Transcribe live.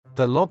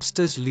The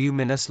Lobster's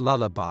Luminous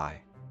Lullaby.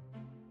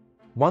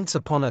 Once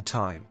upon a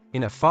time,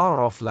 in a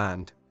far-off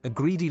land, a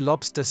greedy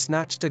lobster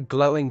snatched a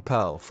glowing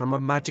pearl from a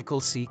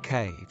magical sea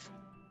cave.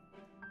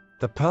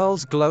 The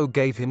pearl's glow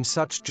gave him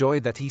such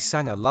joy that he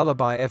sang a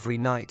lullaby every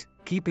night,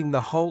 keeping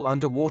the whole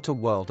underwater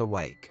world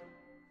awake.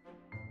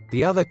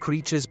 The other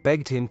creatures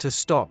begged him to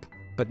stop,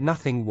 but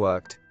nothing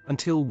worked,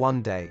 until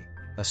one day,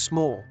 a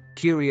small,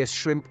 curious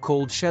shrimp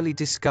called Shelly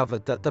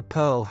discovered that the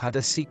pearl had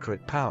a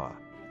secret power.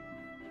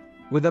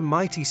 With a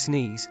mighty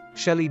sneeze,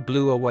 Shelly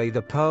blew away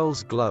the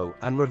pearl's glow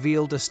and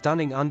revealed a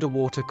stunning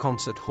underwater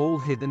concert hall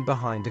hidden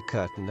behind a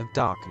curtain of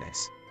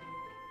darkness.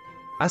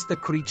 As the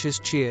creatures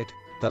cheered,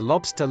 the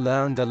lobster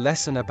learned a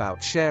lesson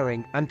about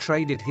sharing and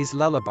traded his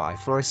lullaby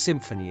for a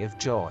symphony of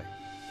joy.